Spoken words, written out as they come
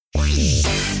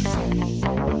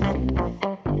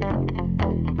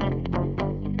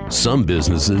Some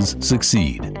businesses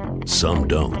succeed, some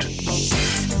don't.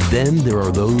 Then there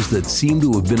are those that seem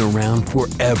to have been around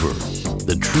forever.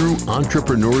 The true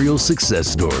entrepreneurial success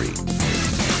story.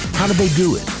 How did they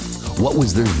do it? What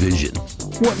was their vision?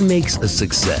 What makes a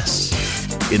success?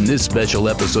 In this special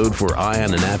episode for Eye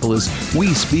on Annapolis,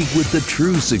 we speak with the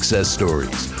true success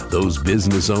stories, those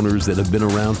business owners that have been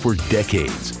around for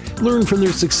decades, learn from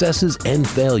their successes and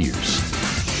failures.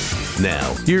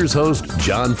 Now, here's host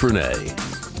John Fernay.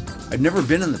 I've never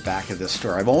been in the back of this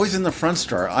store. I'm always in the front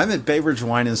store. I'm at Bay Ridge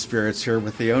Wine and Spirits here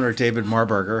with the owner, David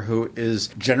Marburger, who is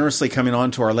generously coming on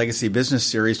to our Legacy Business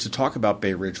Series to talk about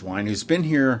Bay Ridge Wine, who's been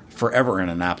here forever in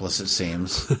Annapolis, it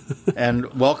seems.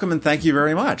 And welcome and thank you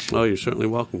very much. Oh, you're certainly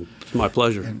welcome. It's my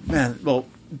pleasure. And man, well,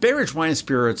 Bay Ridge Wine and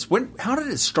Spirits, how did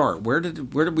it start? Where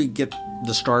did we get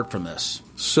the start from this?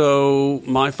 So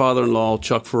my father-in-law,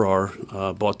 Chuck Farrar,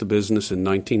 bought the business in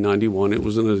 1991. It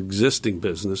was an existing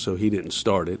business, so he didn't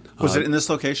start it. Was it in this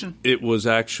location? It was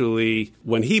actually,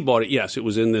 when he bought it, yes, it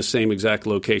was in this same exact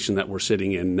location that we're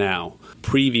sitting in now.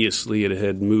 Previously, it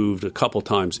had moved a couple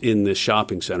times in this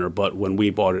shopping center, but when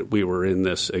we bought it, we were in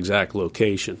this exact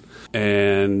location.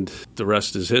 And the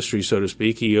rest is history, so to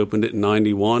speak. He opened it in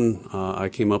 91. I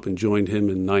came up and joined him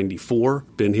in 94.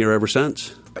 Been here ever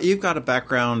since. You've got a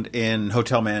background in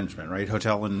hotel management, right?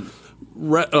 Hotel and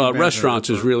restaurants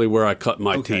is really where I cut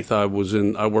my teeth. I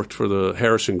worked for the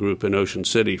Harrison Group in Ocean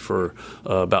City for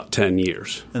about 10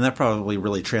 years. And that probably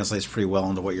really translates pretty well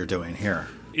into what you're doing here.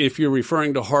 If you're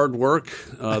referring to hard work,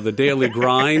 the daily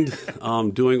grind,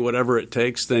 doing whatever it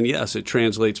takes, then yes, it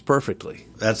translates perfectly.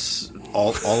 That's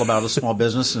all about a small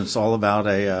business, and it's all about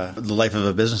the life of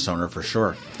a business owner for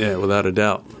sure. Yeah, without a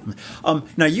doubt.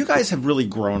 Now, you guys have really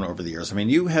grown over the years. I mean,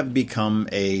 you have become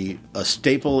a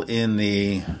staple in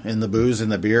the booze and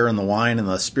the beer and the wine and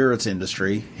the spirits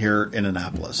industry here in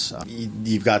Annapolis.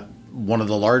 You've got one of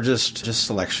the largest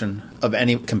selection of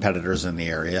any competitors in the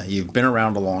area. You've been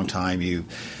around a long time. You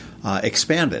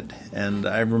expanded. And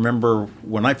I remember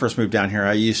when I first moved down here,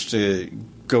 I used to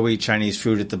go eat Chinese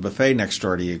food at the buffet next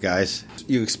door to you guys.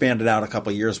 You expanded out a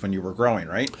couple of years when you were growing,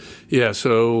 right? Yeah,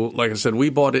 so like I said, we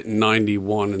bought it in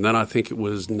 91, and then I think it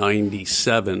was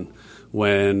 97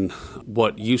 when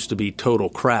what used to be Total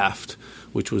Craft,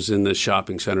 which was in this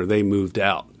shopping center, they moved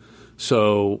out.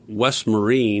 So West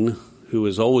Marine, who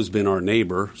has always been our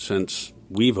neighbor since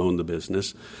we've owned the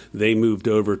business, they moved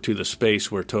over to the space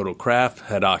where Total Craft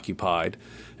had occupied,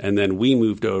 and then we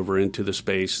moved over into the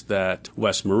space that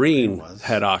West Marine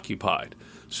had occupied.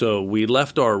 So we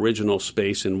left our original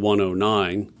space in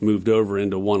 109, moved over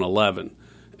into 111,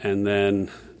 and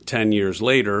then 10 years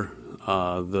later,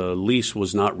 the lease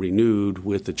was not renewed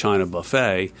with the China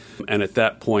Buffet, and at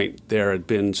that point there had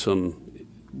been some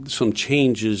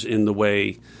changes in the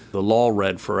way the law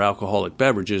read for alcoholic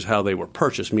beverages, how they were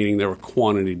purchased, meaning there were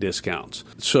quantity discounts.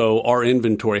 So our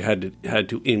inventory had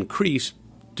to increase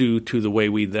due to the way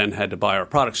we then had to buy our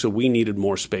products, so we needed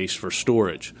more space for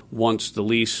storage. Once the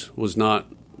lease was not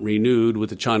renewed with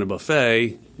the China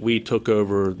Buffet, we took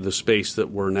over the space that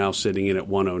we're now sitting in at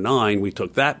 109. We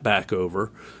took that back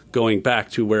over, going back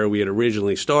to where we had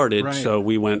originally started. Right. So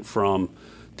we went from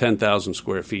 10,000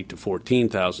 square feet to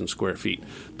 14,000 square feet.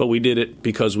 But we did it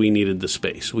because we needed the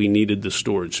space. We needed the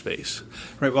storage space.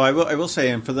 Right. Well, I will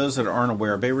say, and for those that aren't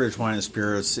aware, Bay Ridge Wine and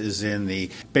Spirits is in the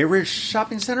Bay Ridge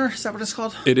Shopping Center. Is that what it's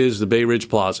called? It is the Bay Ridge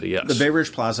Plaza, yes. The Bay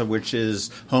Ridge Plaza, which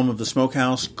is home of the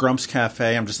Smokehouse, Grump's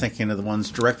Cafe. I'm just thinking of the ones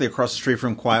directly across the street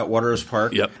from Quiet Waters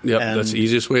Park. Yep. That's the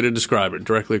easiest way to describe it,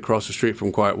 directly across the street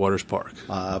from Quiet Waters Park.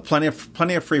 Plenty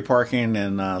of free parking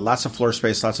and lots of floor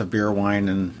space, lots of beer, wine,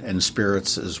 and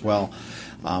spirits as well.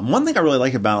 One thing I really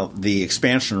like about the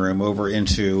expansion room over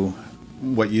into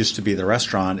what used to be the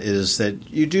restaurant is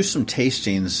that you do some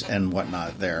tastings and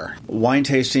whatnot there. Wine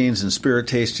tastings and spirit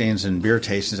tastings and beer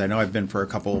tastings. I know I've been for a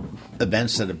couple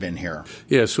events that have been here.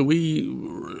 Yeah, so we,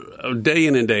 day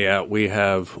in and day out, we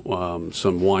have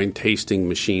some wine tasting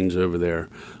machines over there,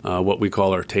 what we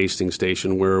call our tasting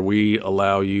station, where we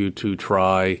allow you to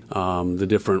try the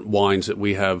different wines that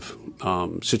we have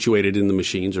situated in the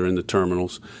machines or in the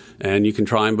terminals, and you can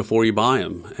try them before you buy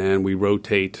them. And we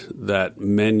rotate that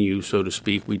menu, so to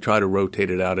speak. We try to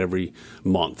rotate it out every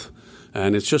month.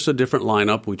 And it's just a different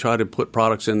lineup. We try to put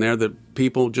products in there that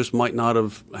people just might not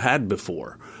have had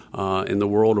before. In the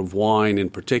world of wine in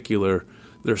particular,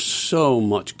 there's so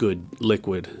much good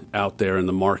liquid out there in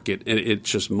the market, and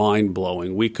it's just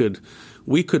mind-blowing. We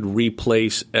could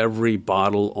replace every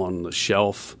bottle on the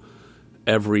shelf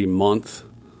every month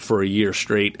for a year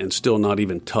straight and still not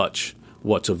even touch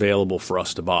what's available for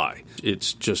us to buy.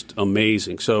 It's just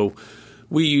amazing. So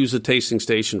We use a tasting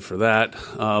station for that.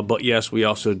 But yes, we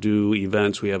also do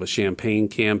events. We have a champagne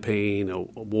campaign, a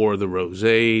War of the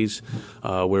Rosés,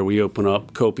 where we open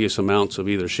up copious amounts of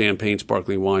either champagne,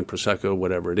 sparkling wine, Prosecco,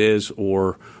 whatever it is,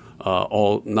 or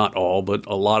not all, but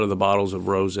a lot of the bottles of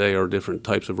rosé are different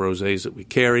types of rosés that we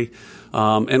carry.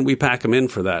 And we pack them in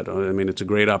for that. I mean, it's a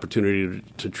great opportunity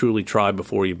to truly try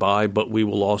before you buy, but we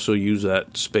will also use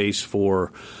that space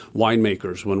for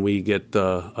winemakers. When we get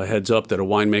a heads up that a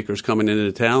winemaker is coming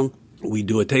into town, we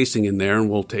do a tasting in there, and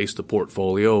we'll taste the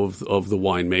portfolio of the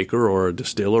winemaker or a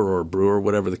distiller or a brewer,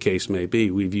 whatever the case may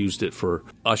be. We've used it for,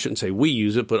 I shouldn't say we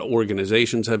use it, but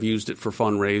organizations have used it for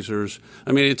fundraisers.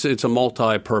 I mean, it's a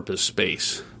multi-purpose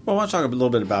space. Well, I want to talk a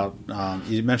little bit about,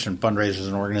 you mentioned fundraisers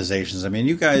and organizations. I mean,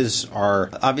 you guys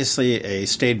are obviously a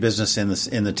staid business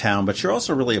in the town, but you're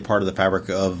also really a part of the fabric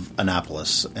of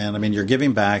Annapolis. And I mean, you're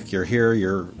giving back, you're here,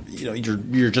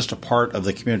 you're just a part of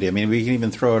the community. I mean, we can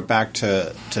even throw it back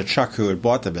to Chuck, who had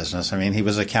bought the business. I mean, he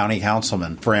was a county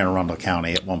councilman for Anne Arundel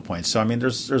County at one point. So, I mean,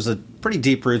 there's a pretty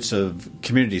deep roots of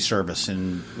community service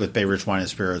with Bay Ridge Wine and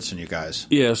Spirits and you guys.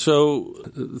 Yeah, so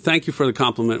thank you for the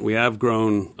compliment. We have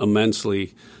grown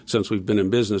immensely since we've been in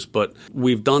business, but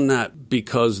we've done that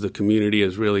because the community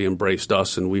has really embraced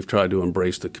us, and we've tried to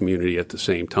embrace the community at the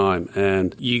same time.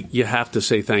 And you have to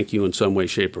say thank you in some way,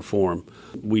 shape, or form.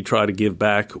 We try to give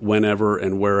back whenever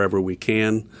and wherever we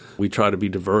can. We try to be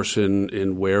diverse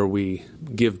in where we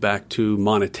give back to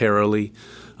monetarily.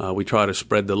 We try to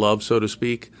spread the love, so to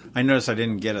speak. I noticed I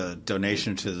didn't get a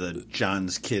donation to the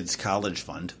John's Kids College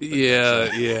Fund.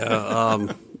 Yeah.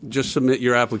 Just submit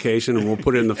your application and we'll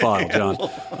put it in the file, John.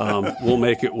 We'll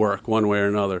make it work one way or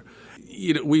another.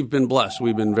 We've been blessed.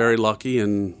 We've been very lucky,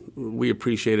 and we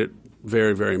appreciate it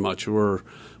very, very much. We're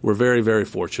very, very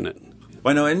fortunate.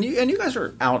 Well, I know, and you guys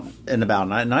are out and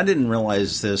about, and I didn't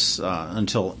realize this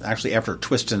until actually after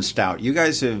Twist and Stout. You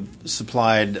guys have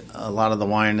supplied a lot of the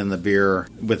wine and the beer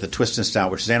with the Twist and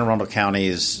Stout, which is Anne Arundel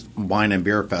County's wine and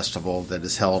beer festival that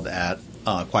is held at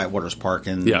Quiet Waters Park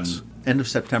in end of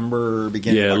September,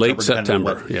 beginning of October. Late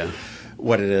September,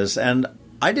 what it is. And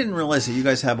I didn't realize that you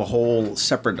guys have a whole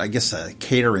separate, I guess, a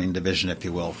catering division, if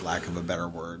you will, for lack of a better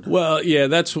word. Well, yeah,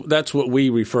 that's what we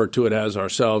refer to it as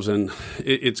ourselves, and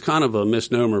it's kind of a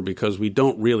misnomer because we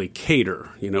don't really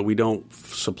cater. We don't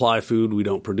supply food, we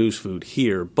don't produce food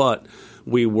here, but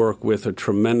we work with a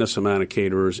tremendous amount of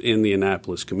caterers in the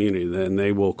Annapolis community. Then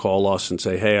they will call us and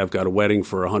say, hey, I've got a wedding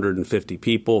for 150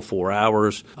 people, 4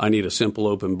 hours. I need a simple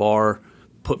open bar.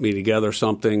 Put me together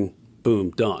something. Boom,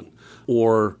 done.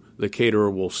 Or the caterer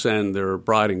will send their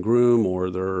bride and groom or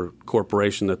their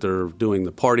corporation that they're doing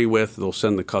the party with. They'll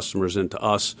send the customers in to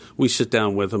us. We sit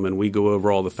down with them and we go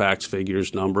over all the facts,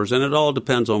 figures, numbers, and it all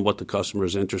depends on what the customer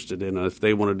is interested in. And if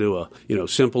they want to do a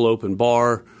simple open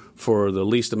bar for the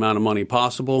least amount of money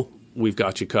possible, we've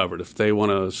got you covered. If they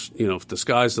want to, if the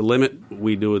sky's the limit,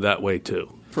 we do it that way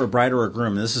too. For a bride or a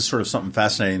groom, this is sort of something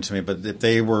fascinating to me, but if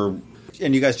they were,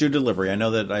 and you guys do delivery. I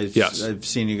know that I've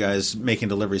seen you guys making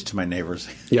deliveries to my neighbors.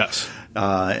 Yes.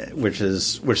 Which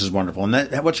is wonderful.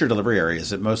 And what's your delivery area?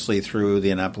 Is it mostly through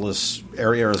the Annapolis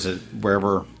area, or is it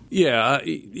wherever? Yeah,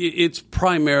 it's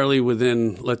primarily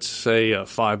within, let's say, a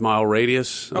 5-mile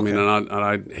radius. Okay. I mean, and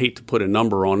I hate to put a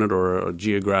number on it or a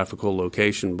geographical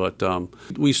location, but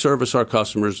we service our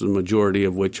customers, the majority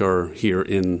of which are here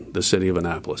in the city of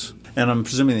Annapolis. And I'm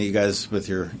presuming that you guys, with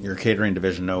your catering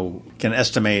division, can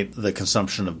estimate the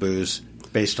consumption of booze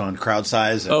based on crowd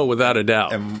size. Without a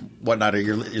doubt. And whatnot.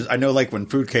 I know, like, when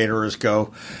food caterers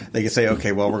go, they can say,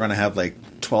 okay, well, we're going to have,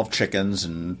 like, 12 chickens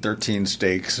and 13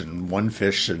 steaks and 1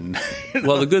 fish. And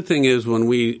Well, the good thing is when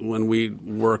we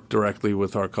work directly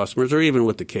with our customers or even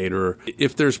with the caterer,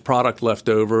 if there's product left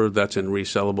over that's in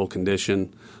resellable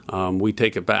condition, we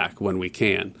take it back when we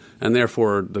can. And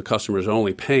therefore, the customer is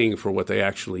only paying for what they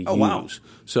actually use. Wow.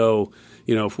 So,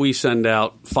 if we send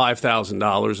out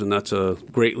 $5,000, and that's a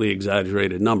greatly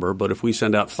exaggerated number, but if we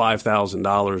send out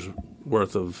 $5,000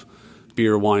 worth of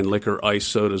beer, wine, liquor, ice,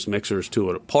 sodas, mixers to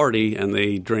a party, and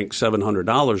they drink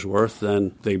 $700 worth,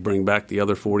 then they bring back the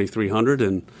other $4,300,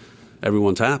 and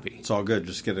everyone's happy. It's all good.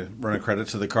 Just run a credit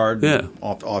to the card. Yeah. And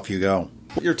off you go.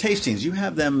 Your tastings, you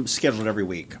have them scheduled every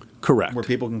week. Correct. Where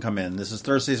people can come in. This is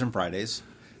Thursdays and Fridays.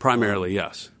 Primarily,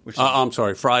 yes. I'm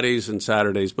sorry, Fridays and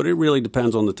Saturdays, but it really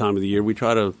depends on the time of the year. We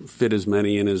try to fit as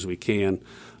many in as we can.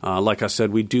 Like I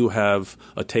said, we do have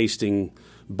a tasting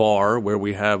bar where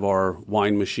we have our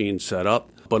wine machine set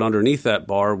up, but underneath that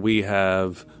bar we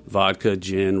have vodka,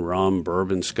 gin, rum,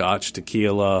 bourbon, scotch,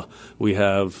 tequila. We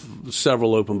have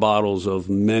several open bottles of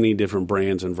many different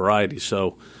brands and varieties.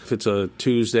 So if it's a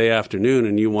Tuesday afternoon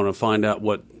and you want to find out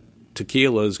what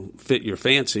tequilas fit your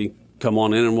fancy, come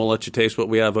on in and we'll let you taste what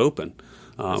we have open.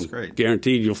 That's great.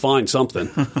 Guaranteed you'll find something.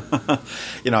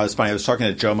 It's funny. I was talking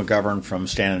to Joe McGovern from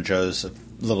Stan and Joe's a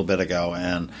little bit ago,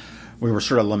 and we were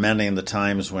sort of lamenting the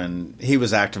times when he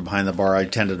was active behind the bar. I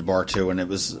tended the bar too, and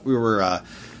we were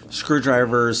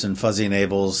screwdrivers and fuzzy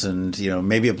enables, and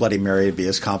maybe a Bloody Mary would be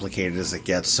as complicated as it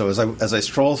gets. So as I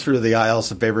stroll through the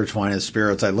aisles of Beverage, Wine, and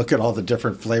Spirits, I look at all the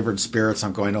different flavored spirits.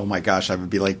 I'm going, oh my gosh, I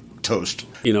would be like toast.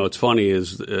 It's funny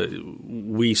is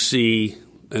we see,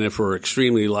 and if we're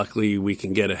extremely lucky, we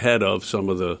can get ahead of some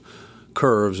of the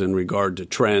curves in regard to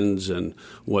trends and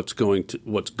what's going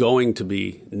to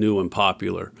be new and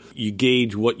popular. You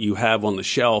gauge what you have on the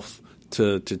shelf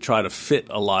to try to fit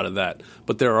a lot of that.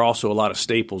 But there are also a lot of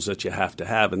staples that you have to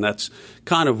have, and that's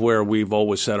kind of where we've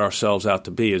always set ourselves out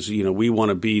to be is, we want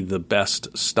to be the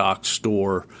best stock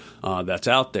store that's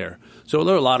out there. So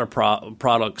there are a lot of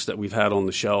products that we've had on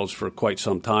the shelves for quite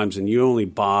some time, and you only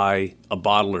buy a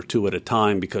bottle or two at a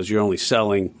time because you're only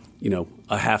selling,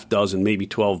 a half dozen, maybe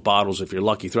 12 bottles if you're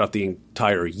lucky throughout the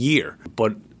entire year.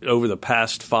 But over the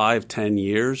past 5-10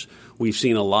 years, we've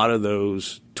seen a lot of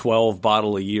those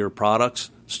 12-bottle-a-year products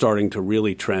starting to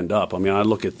really trend up. I mean, I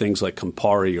look at things like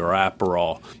Campari or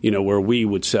Aperol, where we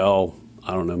would sell,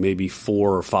 I don't know, maybe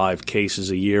 4 or 5 cases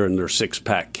a year, and they're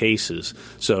 6-pack cases.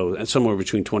 So and somewhere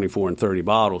between 24 and 30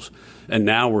 bottles. And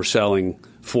now we're selling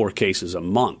 4 cases a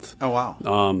month. Oh,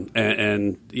 wow.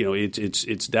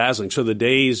 It's dazzling. So the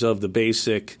days of the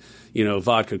basic,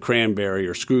 vodka cranberry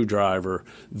or screwdriver,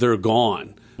 they're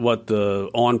gone. What the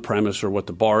on-premise or what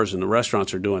the bars and the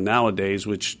restaurants are doing nowadays,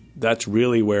 which that's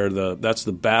really where that's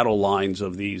the battle lines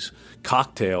of these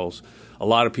cocktails. A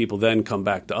lot of people then come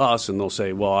back to us and they'll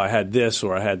say, well, I had this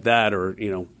or I had that, or,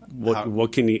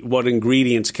 what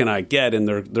ingredients can I get? And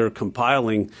they're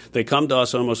compiling. They come to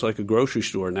us almost like a grocery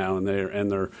store now, and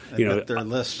they're their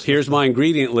list. Here's my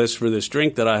ingredient list for this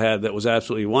drink that I had that was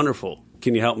absolutely wonderful.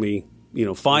 Can you help me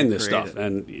find this stuff?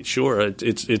 And sure,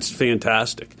 it's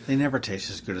fantastic. They never taste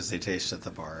as good as they taste at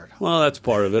the bar. Well, that's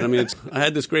part of it. I mean, I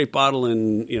had this great bottle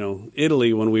in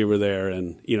Italy when we were there,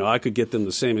 and I could get them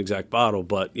the same exact bottle,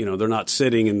 but they're not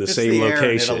sitting in the same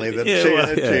location. It's the air in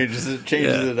Italy that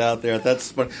changes it out there.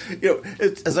 That's fun.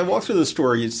 As I walk through the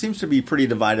store, it seems to be pretty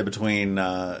divided between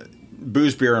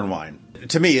booze, beer, and wine.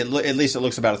 To me, at least it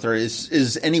looks about a third.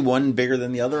 Is any one bigger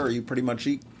than the other? Or are you pretty much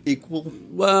equal?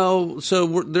 Well,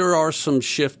 so there are some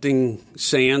shifting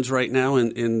sands right now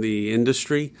in the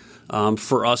industry.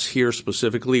 For us here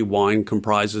specifically, wine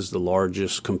comprises the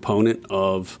largest component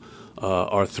of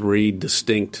our 3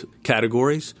 distinct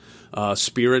categories.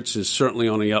 Spirits is certainly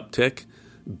on the uptick.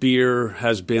 Beer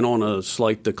has been on a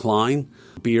slight decline.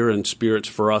 Beer and spirits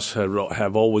for us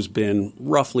have always been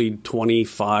roughly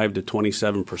 25 to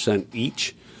 27%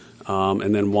 each,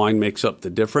 and then wine makes up the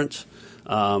difference.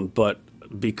 But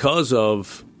because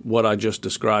of what I just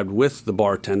described with the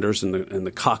bartenders and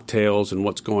the cocktails and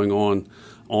what's going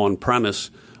on premise,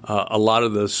 a lot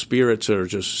of the spirits are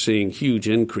just seeing huge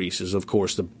increases. Of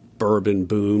course, the bourbon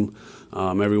boom.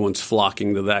 Everyone's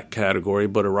flocking to that category,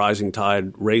 but a rising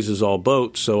tide raises all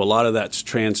boats. So a lot of that's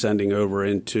transcending over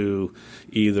into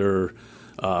either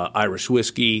Irish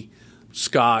whiskey,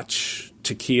 Scotch,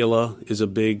 tequila is a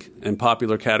big and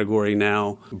popular category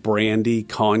now, brandy,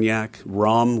 cognac,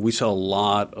 rum. We sell a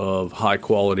lot of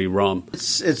high-quality rum.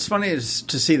 It's funny to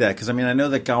see that because, I know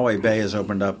that Galway Bay has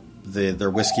opened up their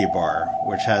whiskey bar,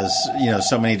 which has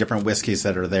so many different whiskeys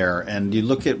that are there, and you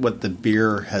look at what the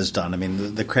beer has done.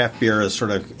 The craft beer has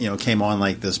sort of came on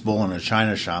like this bull in a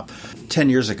china shop. 10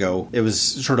 years ago, it was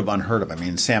sort of unheard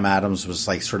of. Sam Adams was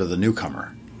like sort of the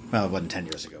newcomer. Well, it wasn't 10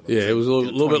 years ago. Yeah, it was a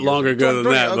little bit longer ago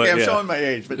than that. Okay, but I'm yeah. showing my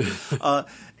age, but.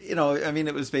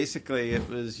 It was basically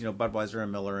Budweiser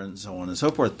and Miller and so on and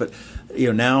so forth. But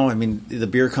now, the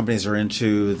beer companies are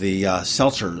into the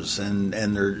seltzers, and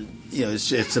they're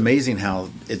it's amazing how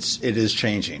it is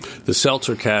changing. The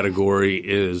seltzer category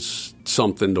is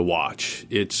something to watch.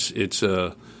 It's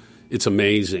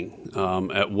amazing.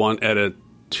 At a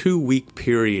 2-week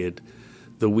period,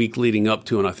 the week leading up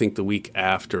to and I think the week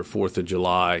after 4th of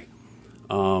July,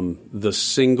 the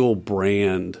single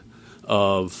brand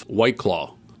of White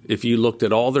Claw. If you looked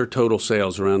at all their total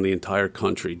sales around the entire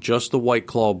country, just the White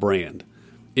Claw brand,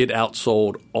 it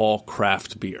outsold all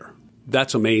craft beer.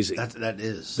 That's amazing. That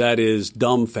is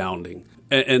dumbfounding.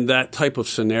 And that type of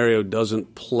scenario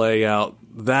doesn't play out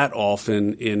that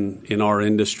often in our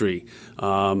industry.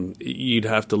 You'd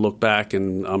have to look back,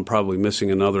 and I'm probably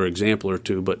missing another example or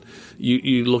two, but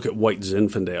you look at White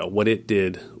Zinfandel, what it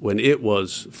did when it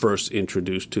was first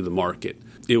introduced to the market.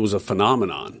 It was a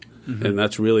phenomenon. Mm-hmm. And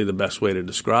that's really the best way to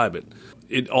describe it.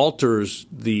 it alters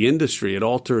the industry. It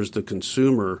alters the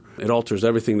consumer. It alters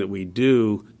everything that we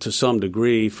do to some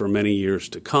degree for many years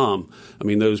to come. I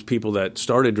mean, those people that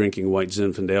started drinking White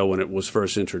Zinfandel when it was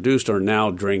first introduced are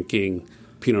now drinking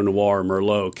Pinot Noir,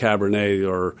 Merlot, Cabernet,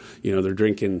 or, they're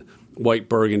drinking white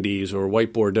Burgundies or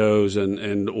white Bordeauxs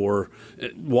and or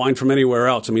wine from anywhere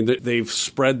else. I mean, they've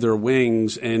spread their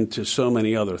wings into so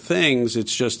many other things.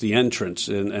 It's just the entrance.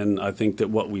 And I think that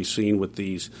what we've seen with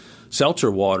these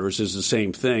seltzer waters is the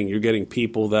same thing. You're getting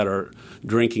people that are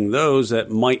drinking those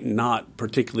that might not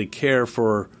particularly care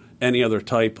for any other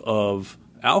type of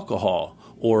alcohol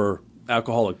or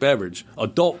alcoholic beverage,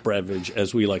 adult beverage,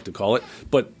 as we like to call it.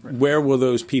 But where will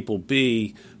those people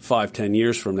be 5-10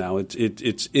 years from now?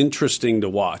 It's interesting to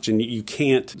watch, and you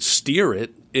can't steer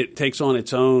it. It takes on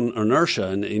its own inertia,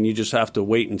 and you just have to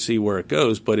wait and see where it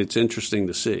goes. But it's interesting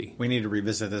to see. We need to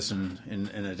revisit this in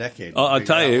a decade. I'll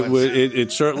tell you,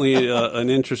 it's certainly an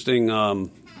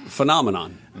interesting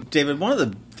phenomenon. David, one of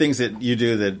the things that you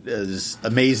do that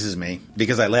amazes me,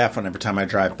 because I laugh every time I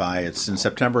drive by, it's in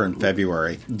September and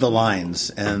February, the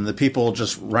lines and the people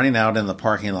just running out in the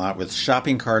parking lot with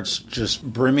shopping carts just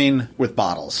brimming with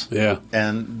bottles. Yeah.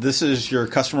 And this is your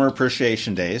customer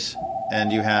appreciation days.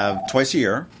 And you have twice a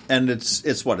year, and it's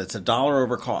 $1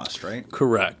 over cost, right?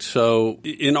 Correct. So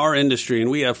in our industry, and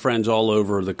we have friends all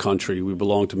over the country, we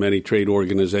belong to many trade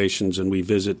organizations, and we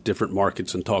visit different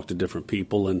markets and talk to different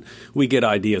people, and we get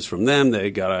ideas from them.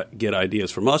 They get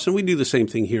ideas from us, and we do the same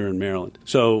thing here in Maryland.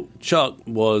 So Chuck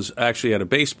was actually at a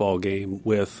baseball game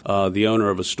with the owner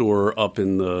of a store up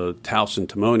in the Towson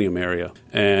Timonium area,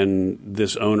 and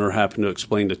this owner happened to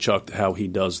explain to Chuck how he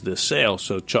does this sale.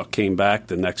 So Chuck came back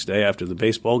the next day after the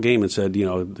baseball game and said,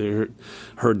 they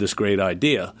heard this great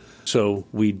idea. So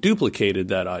we duplicated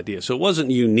that idea. So it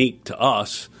wasn't unique to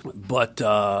us, but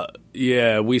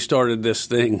we started this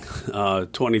thing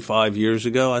 25 years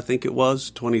ago, I think it was,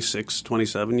 26,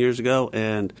 27 years ago,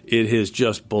 and it has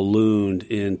just ballooned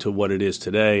into what it is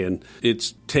today, and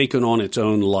it's taken on its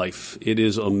own life. It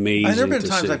is amazing. There have been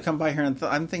times I've come by here and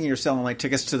I'm thinking you're selling like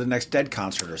tickets to the next Dead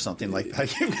concert or something like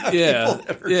that. You've got people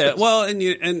that are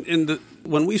Well,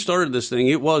 when we started this thing,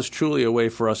 it was truly a way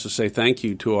for us to say thank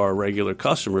you to our regular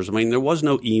customers. I mean, there was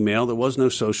no email, there was no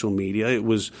social media. It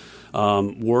was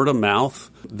word of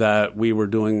mouth that we were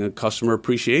doing a customer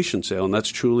appreciation sale, and that's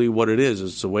truly what it is.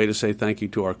 It's a way to say thank you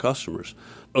to our customers.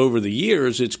 Over the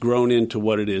years, it's grown into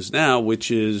what it is now, which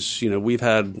is, we've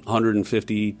had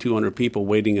 150, 200 people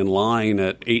waiting in line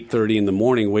at 8:30 in the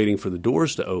morning waiting for the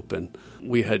doors to open.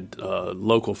 We had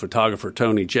local photographer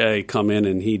Tony J come in,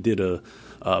 and he did a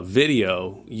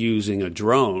video using a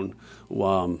drone,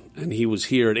 and he was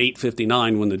here at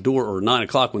 8:59 when the door, or 9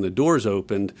 o'clock when the doors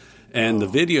opened. And the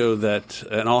video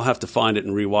and I'll have to find it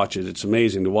and rewatch it. It's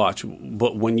amazing to watch.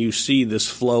 But when you see this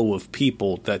flow of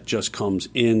people that just comes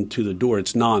into the door,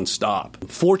 it's nonstop.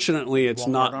 Fortunately, it's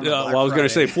not. I was going to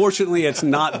say, fortunately, it's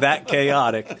not that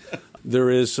chaotic. There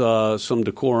is some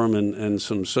decorum and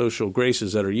some social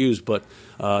graces that are used, but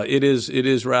it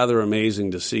is rather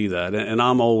amazing to see that. And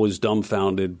I'm always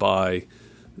dumbfounded by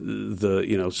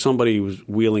somebody was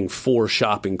wheeling 4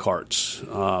 shopping carts,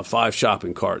 5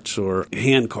 shopping carts, or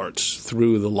hand carts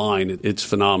through the line. It's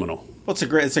phenomenal. Well, it's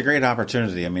a great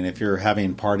opportunity. I mean, if you're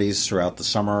having parties throughout the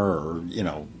summer or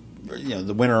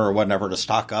the winter or whatever, to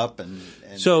stock up and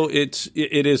so it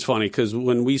is funny because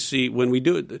when we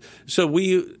do it, so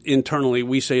we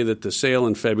internally say that the sale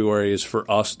in February is for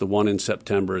us, the one in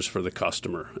September is for the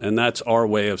customer, and that's our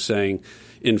way of saying,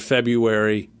 in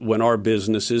February, when our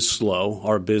business is slow,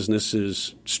 our business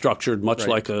is structured much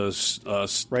like a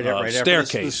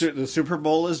staircase. The Super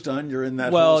Bowl is done. You're in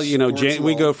that. Well,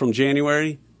 we go from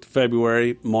January to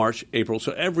February, March, April.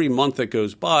 So every month that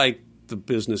goes by, the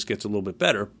business gets a little bit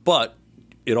better. But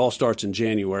it all starts in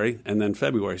January and then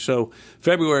February. So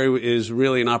February is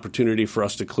really an opportunity for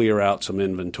us to clear out some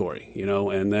inventory,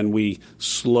 and then we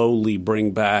slowly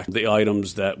bring back the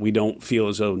items that we don't feel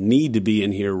as though need to be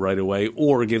in here right away,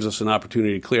 or it gives us an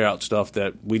opportunity to clear out stuff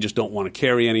that we just don't want to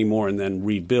carry anymore and then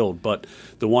rebuild. But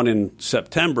the one in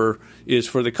September is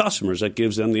for the customers. That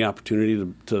gives them the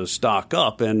opportunity to stock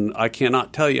up. And I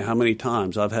cannot tell you how many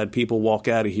times I've had people walk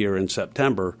out of here in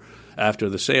September after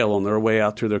the sale on their way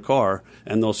out to their car,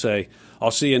 and they'll say, I'll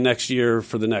see you next year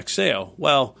for the next sale.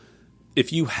 Well,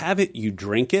 if you have it, you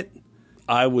drink it.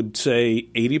 I would say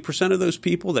 80% of those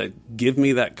people that give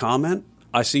me that comment,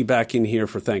 I see back in here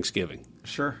for Thanksgiving.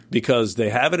 Sure. Because they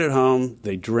have it at home,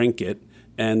 they drink it,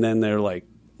 and then they're like,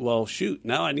 well, shoot,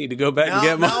 now I need to go back and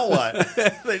get now my. what?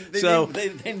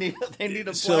 they need a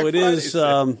Black So it Friday is,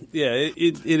 sale.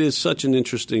 it is such an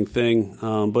interesting thing.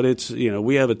 But it's,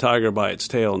 we have a tiger by its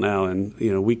tail now, and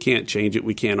we can't change it,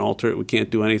 we can't alter it, we can't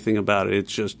do anything about it.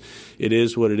 It's just, it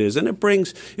is what it is, and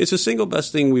it's the single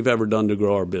best thing we've ever done to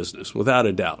grow our business, without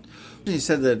a doubt. You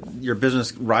said that your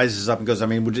business rises up and goes. I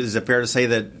mean, is it fair to say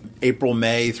that April,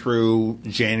 May through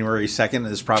January 2nd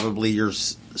is probably your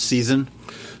season?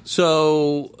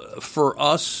 So for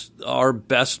us, our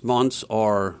best months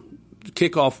are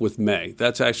kick off with May.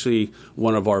 That's actually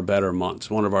one of our better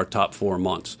months, one of our top 4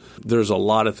 months. There's a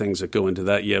lot of things that go into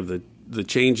that. You have the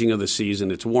changing of the season.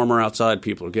 It's warmer outside.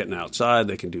 People are getting outside.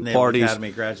 They can do parties.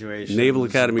 Naval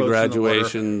Academy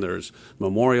graduation. There's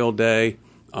Memorial Day.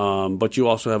 But you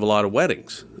also have a lot of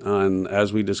weddings. And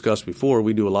as we discussed before,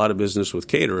 we do a lot of business with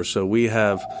caterers. So we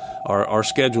have our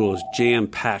schedule is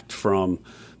jam-packed from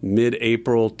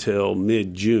mid-April till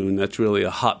mid-June. That's really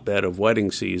a hotbed of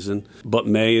wedding season. But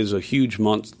May is a huge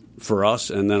month for us.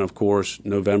 And then, of course,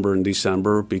 November and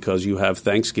December, because you have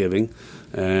Thanksgiving.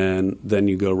 And then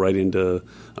you go right into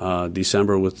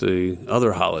December with the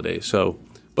other holidays.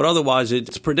 But otherwise,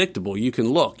 it's predictable. You can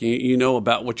look. You know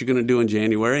about what you're going to do in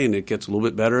January, and it gets a little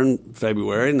bit better in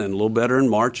February, and then a little better in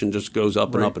March, and just goes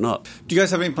up and up and up. Do you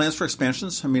guys have any plans for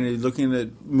expansions? I mean, are you looking at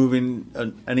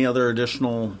moving any other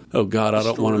additional Oh, God, I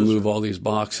don't want to move all these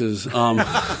boxes. No,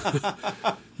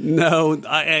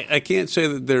 I can't say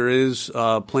that there is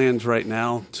plans right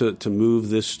now to move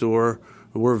this store.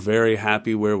 We're very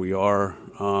happy where we are.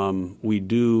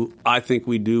 I think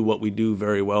we do what we do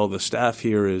very well. The staff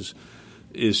here is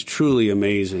truly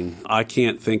amazing. I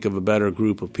can't think of a better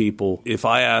group of people. If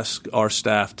I ask our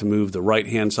staff to move the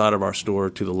right-hand side of our store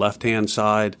to the left-hand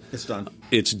side, it's done.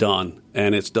 It's done.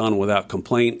 And it's done without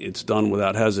complaint. It's done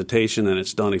without hesitation, and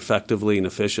it's done effectively and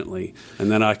efficiently.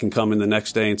 And then I can come in the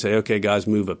next day and say, okay, guys,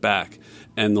 move it back.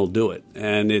 And they'll do it.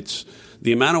 And it's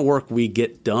the amount of work we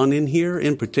get done in here,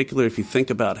 in particular, if you think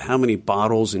about how many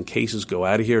bottles and cases go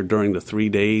out of here during the 3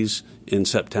 days in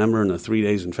September and the 3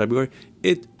 days in February,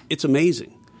 it's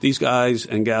amazing. These guys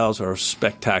and gals are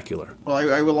spectacular. Well,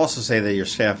 I will also say that your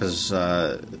staff is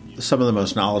some of the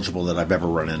most knowledgeable that I've ever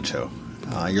run into.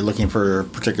 You're looking for a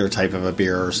particular type of a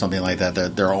beer or something like that,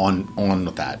 they're on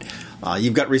with that.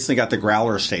 You've recently got the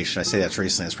Growler station. I say that's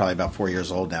recently. It's probably about 4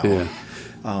 years old now. Yeah.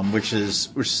 Which is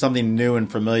something new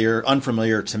and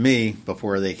unfamiliar to me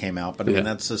before they came out. But I mean,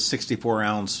 that's a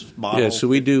 64-ounce bottle. Yeah, so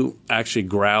we do actually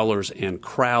growlers and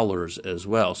crowlers as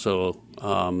well. So,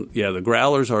 the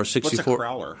growlers are 64. What's a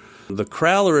crowler? The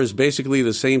crowler is basically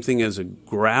the same thing as a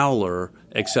growler,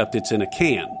 except it's in a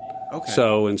can. Okay.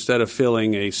 So instead of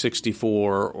filling a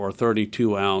 64 or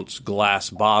 32-ounce glass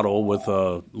bottle with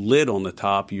a lid on the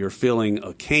top, you're filling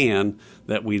a can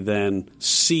that we then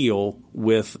seal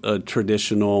with a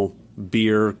traditional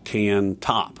beer can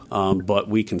top. But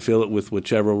we can fill it with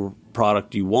whichever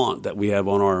product you want that we have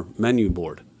on our menu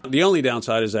board. The only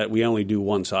downside is that we only do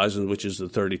one size, which is the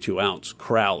 32-ounce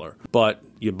crowler. But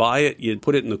you buy it, you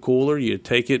put it in the cooler, you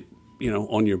take it,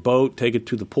 on your boat, take it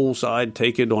to the poolside,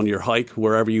 take it on your hike,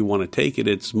 wherever you want to take it.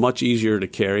 It's much easier to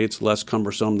carry. It's less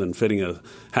cumbersome than fitting a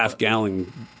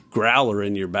half-gallon growler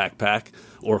in your backpack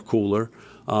or cooler.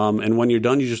 And when you're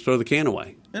done, you just throw the can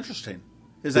away. Interesting.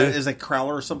 Is that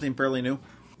crowler something fairly new?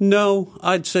 No,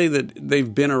 I'd say that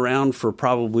they've been around for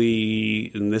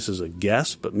probably, and this is a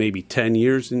guess, but maybe 10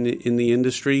 years in the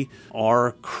industry.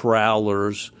 Our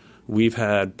crowlers, we've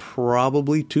had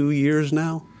probably 2 years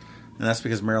now. And that's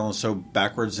because Maryland's so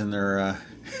backwards in their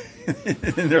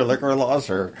in their liquor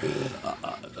laws, or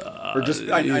just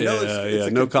I know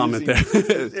it's no comment there.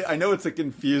 I know it's a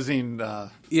confusing.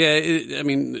 Look,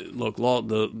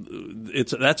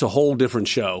 that's a whole different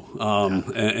show,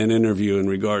 an interview in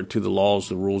regard to the laws,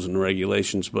 the rules, and the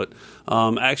regulations. But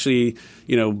actually,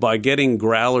 by getting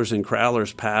growlers and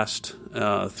crowlers passed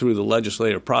through the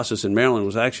legislative process in Maryland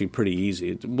was actually pretty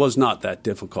easy. It was not that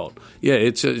difficult. Yeah,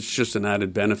 it's just an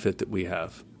added benefit that we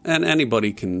have, and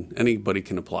anybody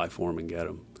can apply for them and get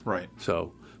them. Right.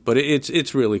 So. But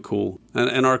it's really cool,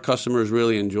 and our customers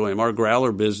really enjoy them. Our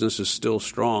growler business is still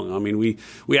strong. I mean, we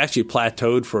actually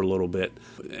plateaued for a little bit,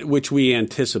 which we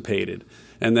anticipated.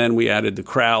 And then we added the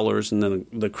crowlers, and then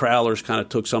the crowlers kind of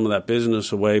took some of that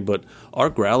business away. But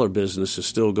our growler business is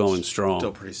still going strong.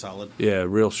 Still pretty solid. Yeah,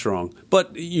 real strong.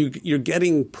 But you're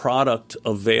getting product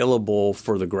available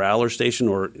for the growler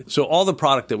station. So all the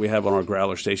product that we have on our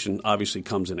growler station obviously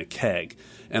comes in a keg.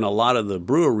 And a lot of the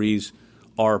breweries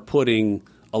are putting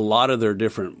a lot of their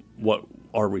different what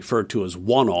are referred to as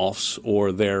one-offs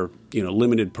or their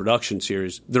limited production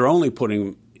series. They're only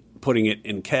putting it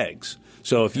in kegs.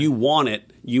 So if you want it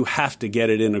you have to get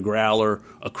it in a growler,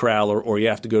 a crowler, or you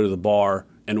have to go to the bar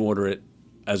and order it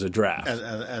as a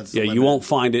draft. You won't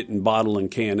find it in bottle and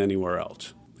can anywhere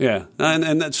else. Yeah,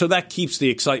 so that keeps the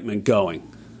excitement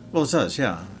going. Well, it does,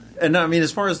 yeah. And I mean,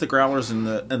 as far as the growlers and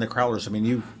the crowlers, I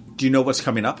mean, do you know what's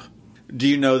coming up? Do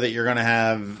you know that you're going to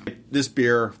have this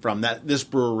beer from this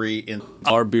brewery in?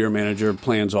 Our beer manager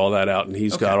plans all that out, and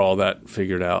he's got all that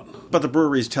figured out. But the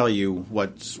breweries tell you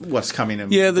what's coming and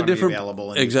the different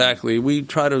available. Exactly. We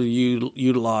try to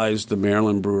utilize the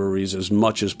Maryland breweries as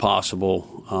much as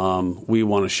possible. We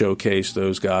want to showcase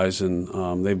those guys,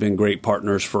 and they've been great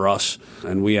partners for us,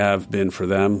 and we have been for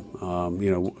them.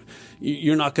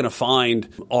 You're not going to find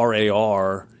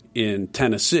RAR in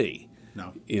Tennessee.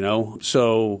 No.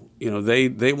 So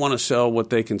they want to sell what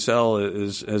they can sell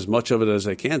as much of it as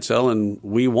they can sell, and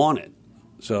we want it.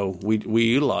 So we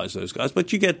utilize those guys.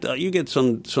 But you get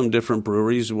some different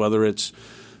breweries, whether it's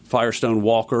Firestone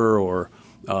Walker or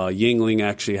Yuengling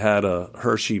actually had a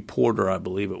Hershey Porter, I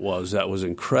believe it was, that was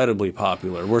incredibly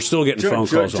popular. We're still getting phone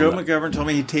calls on that. Joe McGovern told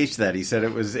me he tasted that. He said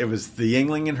it was the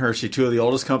Yuengling and Hershey, two of the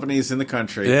oldest companies in the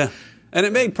country. Yeah. And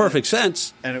it made perfect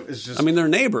sense. And it was just... I mean, they're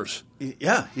neighbors.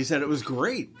 Yeah, he said it was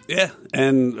great. Yeah,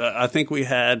 and I think we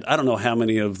had, I don't know how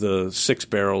many of the 6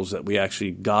 barrels that we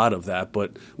actually got of that,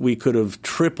 but we could have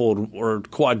tripled or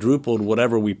quadrupled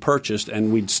whatever we purchased,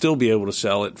 and we'd still be able to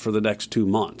sell it for the next 2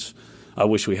 months. I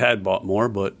wish we had bought more,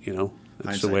 but,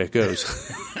 that's the way it goes.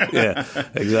 Yeah,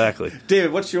 exactly.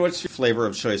 David, what's your flavor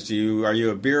of choice? Are you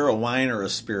a beer, a wine, or a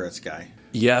spirits guy?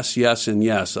 Yes, and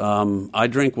yes. I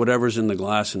drink whatever's in the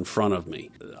glass in front of me.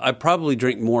 I probably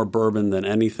drink more bourbon than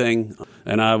anything,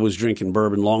 and I was drinking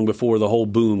bourbon long before the whole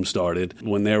boom started,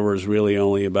 when there was really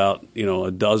only about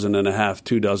a dozen and a half,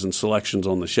 2 dozen selections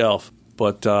on the shelf.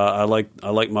 But I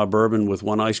like my bourbon with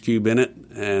 1 ice cube in it,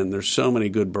 and there's so many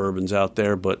good bourbons out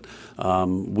there. But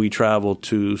we travel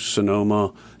to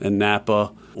Sonoma and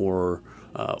Napa or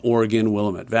Oregon,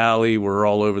 Willamette Valley. We're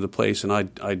all over the place, and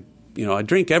I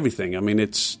drink everything. I mean,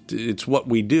 it's what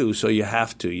we do, so you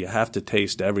have to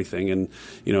taste everything, and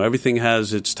everything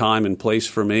has its time and place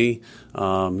for me.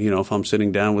 If I'm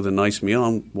sitting down with a nice meal,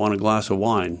 I want a glass of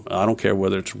wine. I don't care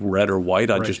whether it's red or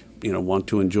white. I just want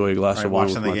to enjoy a glass of wine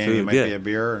with my game, food. It might be a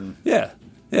beer. And... Yeah,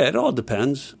 it all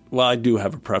depends. Well, I do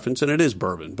have a preference, and it is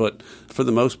bourbon, but for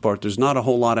the most part, there's not a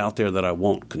whole lot out there that I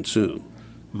won't consume.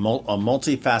 A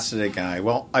multifaceted guy.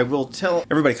 Well, I will tell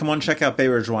everybody, come on, check out Bay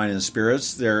Ridge Wine and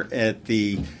Spirits. They're at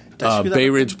the Bay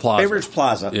Ridge Plaza. Bay Ridge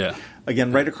Plaza. Yeah.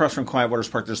 Again, right across from Quiet Waters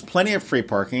Park. There's plenty of free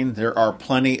parking. There are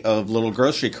plenty of little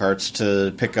grocery carts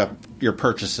to pick up your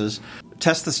purchases.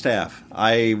 Test the staff.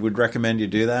 I would recommend you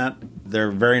do that.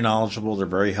 They're very knowledgeable. They're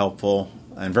very helpful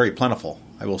and very plentiful.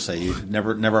 I will say,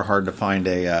 never hard to find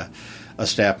a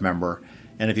staff member.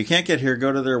 And if you can't get here,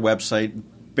 go to their website,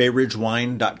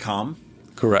 bayridgewine.com.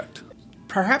 Correct.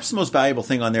 Perhaps the most valuable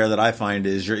thing on there that I find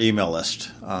is your email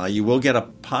list. You will get I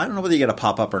don't know whether you get a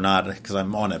pop-up or not because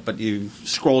I'm on it, but you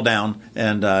scroll down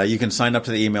and you can sign up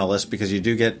to the email list because you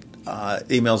do get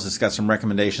emails that's got some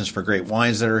recommendations for great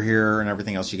wines that are here and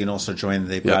everything else. You can also join.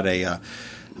 They've got a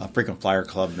frequent flyer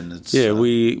club, and it's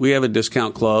we have a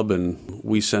discount club, and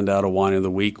we send out a wine of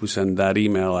the week. We send that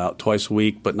email out twice a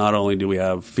week. But not only do we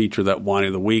feature that wine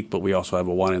of the week, but we also have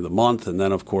a wine of the month, and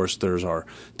then of course there's our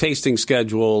tasting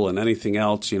schedule and anything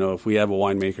else. If we have a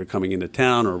winemaker coming into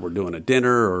town, or we're doing a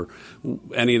dinner, or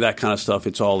any of that kind of stuff,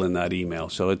 it's all in that email.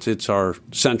 So it's our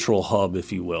central hub,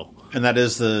 if you will. And that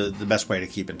is the best way to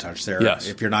keep in touch there. Yes.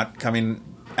 If you're not coming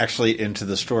actually into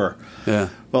the store. Yeah.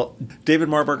 Well, David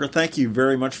Marburger, thank you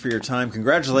very much for your time.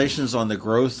 Congratulations on the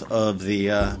growth of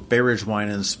the Bay Ridge Wine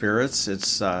and Spirits.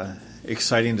 It's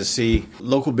exciting to see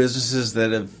local businesses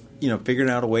that have figured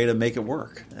out a way to make it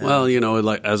work. Well,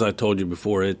 like as I told you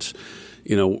before, it's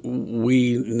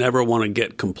we never want to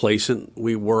get complacent.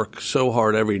 We work so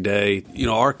hard every day.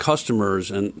 Our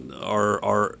customers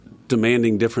are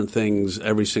demanding different things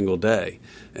every single day,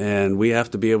 and we have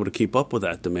to be able to keep up with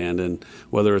that demand. And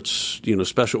whether it's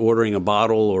special ordering a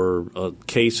bottle or a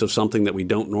case of something that we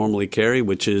don't normally carry,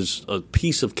 which is a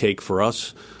piece of cake for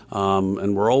us,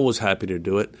 and we're always happy to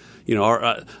do it.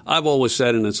 I've always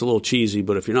said, and it's a little cheesy,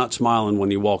 but if you're not smiling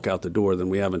when you walk out the door, then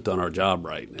we haven't done our job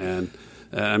right. And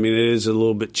I mean, it is a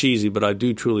little bit cheesy, but I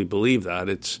do truly believe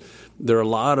that there are a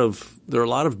lot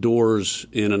of doors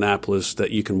in Annapolis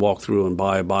that you can walk through and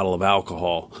buy a bottle of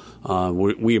alcohol.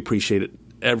 We appreciate it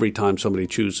every time somebody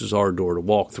chooses our door to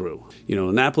walk through.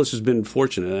 Annapolis has been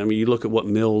fortunate. I mean, you look at what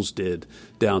Mills did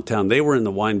downtown. They were in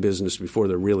the wine business before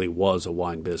there really was a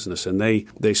wine business, and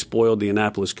they spoiled the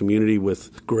Annapolis community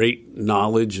with great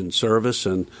knowledge and service,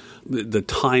 and the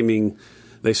timing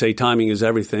they say timing is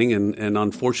everything, and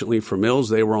unfortunately for Mills,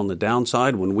 they were on the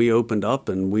downside when we opened up,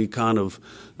 and we kind of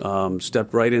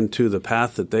stepped right into the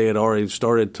path that they had already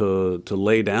started to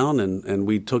lay down, and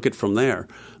we took it from there.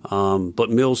 But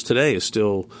Mills today is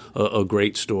still a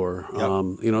great store.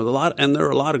 Yep. And there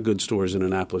are a lot of good stores in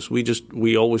Annapolis.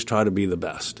 We always try to be the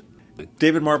best.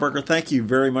 David Marburger, thank you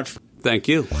very much. Thank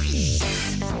you.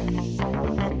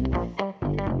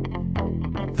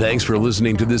 Thanks for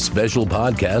listening to this special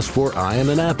podcast for Ion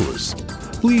Annapolis.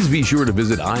 Please be sure to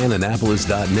visit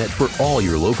ionannapolis.net for all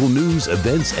your local news,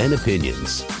 events, and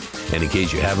opinions. And in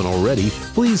case you haven't already,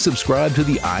 please subscribe to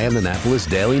the Ion Annapolis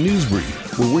Daily News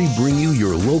Brief, where we bring you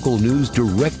your local news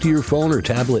direct to your phone or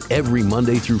tablet every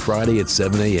Monday through Friday at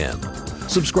 7 a.m.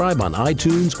 Subscribe on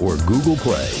iTunes or Google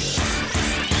Play.